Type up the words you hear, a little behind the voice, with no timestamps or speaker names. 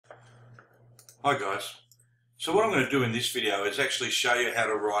Hi guys. So what I'm going to do in this video is actually show you how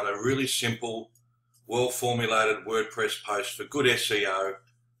to write a really simple, well-formulated WordPress post for good SEO,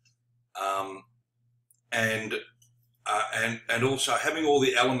 and also having all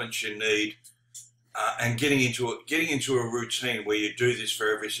the elements you need, and getting into a routine where you do this for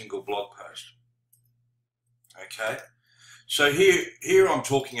every single blog post. Okay. So here I'm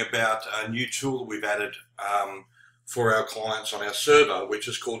talking about a new tool that we've added for our clients on our server, which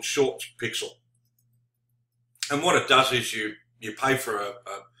is called ShortPixel. And what it does is you pay for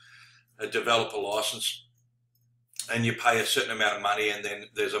a developer license, and you pay a certain amount of money, and then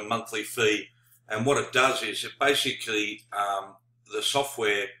there's a monthly fee. And what it does is it basically, the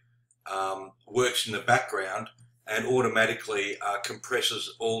software works in the background and automatically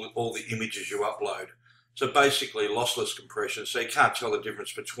compresses all the images you upload. So basically lossless compression, so you can't tell the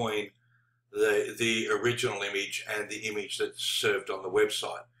difference between the original image and the image that's served on the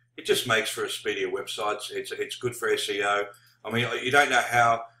website. It just makes for a speedier website. It's good for SEO. I mean, you don't know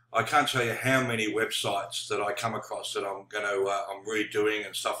how, I can't tell you how many websites that I come across that I'm redoing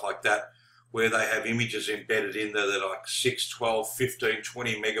and stuff like that, where they have images embedded in there that are like 6, 12, 15,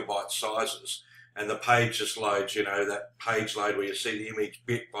 20 megabyte sizes, and the page just loads, you know, that page load where you see the image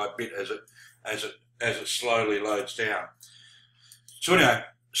bit by bit as it slowly loads down. So anyway,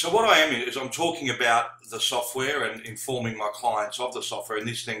 so what I am is I'm talking about the software and informing my clients of the software, and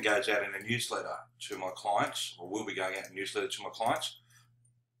this then goes out in a newsletter to my clients, or will be going out in a newsletter to my clients.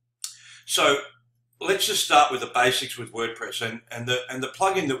 So let's just start with the basics with WordPress, and the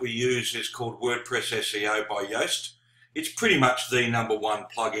plugin that we use is called WordPress SEO by Yoast. It's pretty much the #1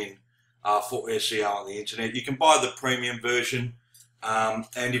 plugin for SEO on the internet. You can buy the premium version,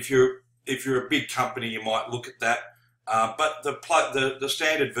 and if you're a big company, you might look at that. But the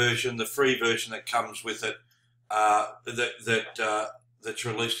standard version, the free version that comes with it, that's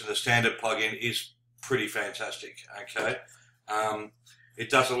released in the standard plugin, is pretty fantastic. Okay, it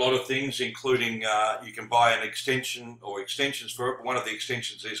does a lot of things, including you can buy an extension or extensions for it. One of the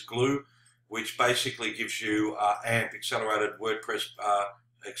extensions is Glue, which basically gives you AMP, accelerated WordPress,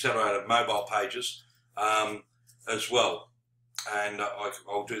 accelerated mobile pages as well. And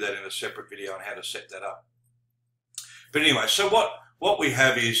I'll do that in a separate video on how to set that up. But anyway, so what we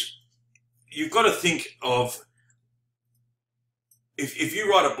have is, you've got to think of, if you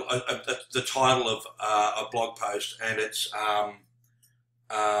write the title of a blog post and it's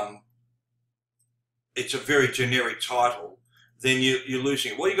a very generic title, then you're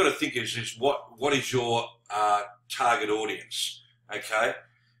losing it. What you've got to think is what is your target audience, okay?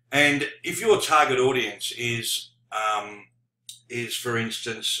 And if your target audience is for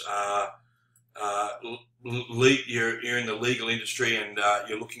instance, you're in the legal industry, and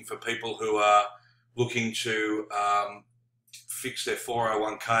you're looking for people who are looking to fix their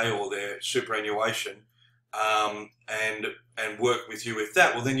 401k or their superannuation, and work with you with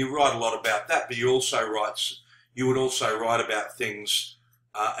that, well, then you write a lot about that. But you would also write about things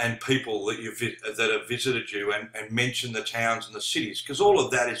and people that have visited you, and mention the towns and the cities, because all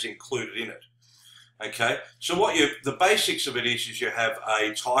of that is included in it. Okay, so the basics of it is you have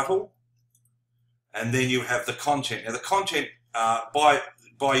a title, and then you have the content. Now the content, by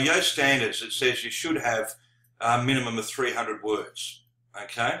Yoast standards, it says you should have a minimum of 300 words.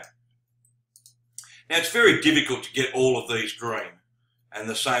 Okay. Now it's very difficult to get all of these green, and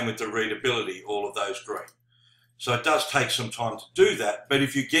the same with the readability, all of those green. So it does take some time to do that, but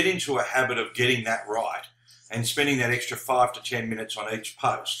if you get into a habit of getting that right and spending that extra 5 to 10 minutes on each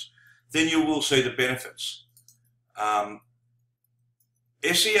post, then you will see the benefits.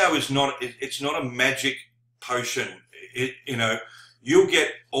 SEO is it's not a magic potion. You'll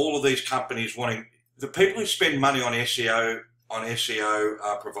get all of these companies wanting, the people who spend money on SEO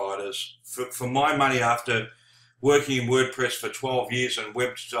providers, for my money, after working in WordPress for 12 years and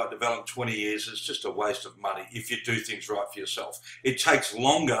website development 20 years, it's just a waste of money if you do things right for yourself. It takes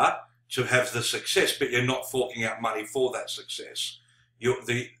longer to have the success, but you're not forking out money for that success.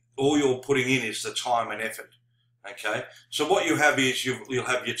 All you're putting in is the time and effort. Okay, so what you have is you'll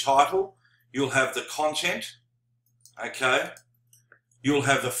have your title, you'll have the content, okay, you'll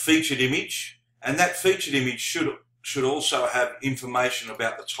have the featured image, and that featured image should also have information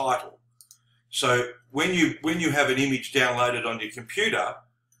about the title. So when you have an image downloaded on your computer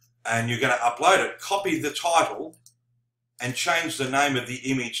and you're going to upload it, copy the title and change the name of the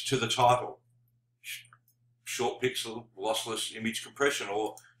image to the title. ShortPixel lossless image compression,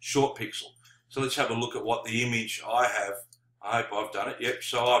 or ShortPixel. So let's have a look at what the image I have. I hope I've done it. Yep.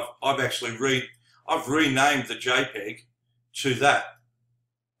 So I've actually renamed the JPEG to that.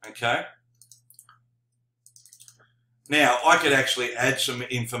 Okay. Now, I could actually add some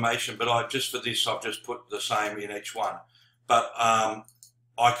information, but just for this, I've just put the same in each one. But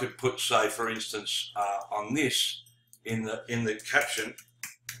I could put, say, for instance, on this, in the caption,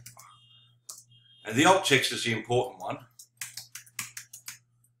 and the alt text is the important one.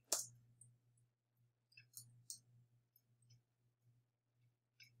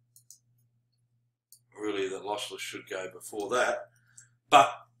 Really, the lossless should go before that. But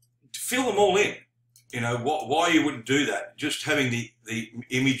fill them all in. You know, why you wouldn't do that? Just having the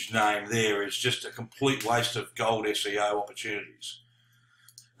image name there is just a complete waste of gold SEO opportunities.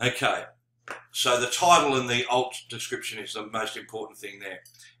 Okay, so the title and the alt description is the most important thing there.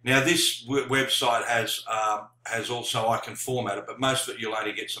 Now, this website has also, I can format it, but most of it you'll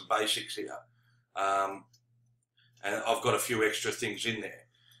only get some basics here. And I've got a few extra things in there.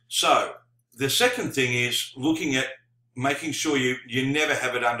 So the second thing is looking at making sure you never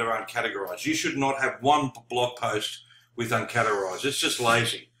have it under uncategorized. You should not have one blog post with uncategorized. It's just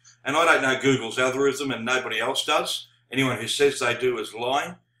lazy. And I don't know Google's algorithm, and nobody else does. Anyone who says they do is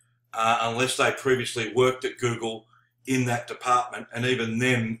lying, unless they previously worked at Google in that department. And even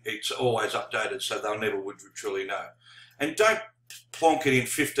then, it's always updated, so they'll never would truly know. And don't plonk it in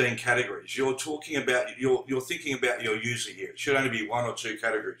 15 categories. You're talking about, you're thinking about your user here. It should only be 1 or 2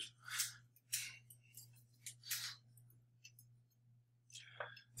 categories.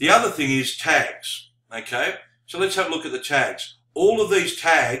 The other thing is tags, okay? So let's have a look at the tags. All of these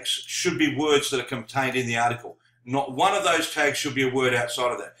tags should be words that are contained in the article. Not one of those tags should be a word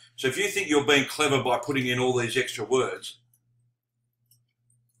outside of that. So if you think you're being clever by putting in all these extra words,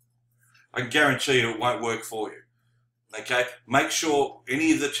 I can guarantee you it won't work for you, okay? Make sure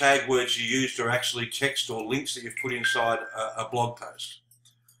any of the tag words you used are actually text or links that you've put inside a blog post.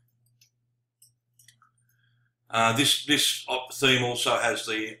 This theme also has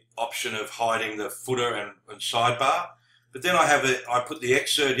the option of hiding the footer and sidebar. But then I put the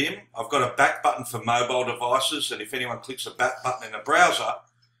excerpt in. I've got a back button for mobile devices, and if anyone clicks a back button in a browser,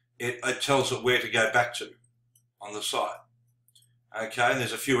 it tells it where to go back to on the site. Okay, and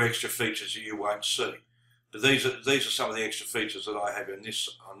there's a few extra features that you won't see. But these are some of the extra features that I have on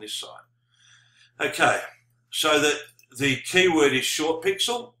this site. Okay, so the keyword is short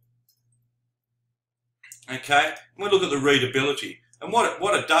pixel. Okay, we'll look at the readability, and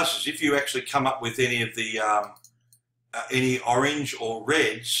what it does is if you actually come up with any of the any orange or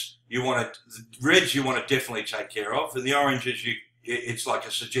reds, you want to definitely take care of, and the oranges it's like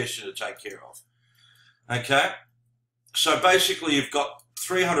a suggestion to take care of. Okay, so basically you've got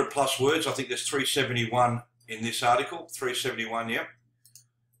 300 plus words. I think there's 371 in this article. 371, yeah.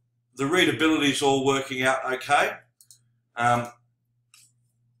 The readability is all working out okay.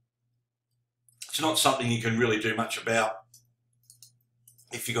 It's not something you can really do much about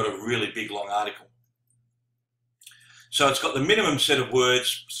if you've got a really big long article. So it's got the minimum set of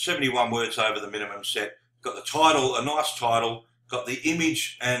words, 71 words over the minimum set. Got the title, a nice title. Got the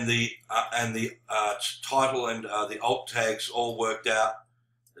image and the title and the alt tags all worked out.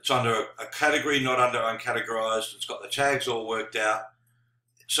 It's under a category, not under uncategorized. It's got the tags all worked out.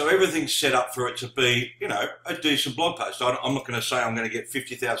 So everything's set up for it to be, you know, a decent blog post. I'm not going to say I'm going to get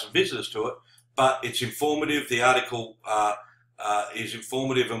 50,000 visitors to it, but it's informative. The article is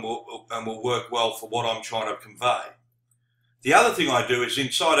informative and will work well for what I'm trying to convey. The other thing I do is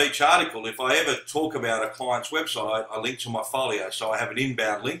inside each article, if I ever talk about a client's website, I link to my folio. So I have an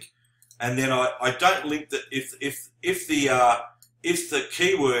inbound link, and then I don't link that if the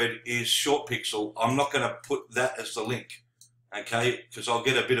keyword is short pixel, I'm not going to put that as the link, okay? Because I'll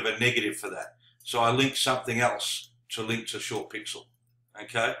get a bit of a negative for that. So I link something else to link to short pixel,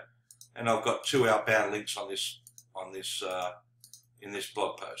 okay? And I've got 2 outbound links on this in this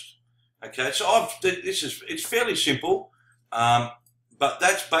blog post. Okay, so it's fairly simple, but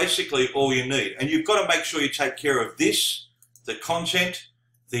that's basically all you need. And you've got to make sure you take care of this, the content,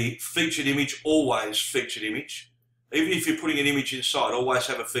 the featured image, always featured image. Even if you're putting an image inside, always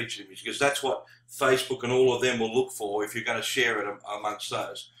have a featured image, because that's what Facebook and all of them will look for if you're going to share it amongst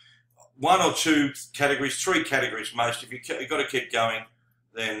those. 1 or 2 categories, 3 categories most. If you've got to keep going,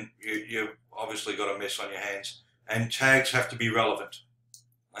 then you've obviously got a mess on your hands. And tags have to be relevant.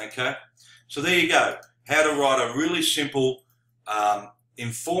 Okay, so there you go. How to write a really simple,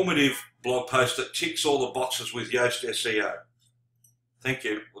 informative blog post that ticks all the boxes with Yoast SEO. Thank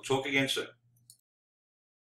you. We'll talk again soon.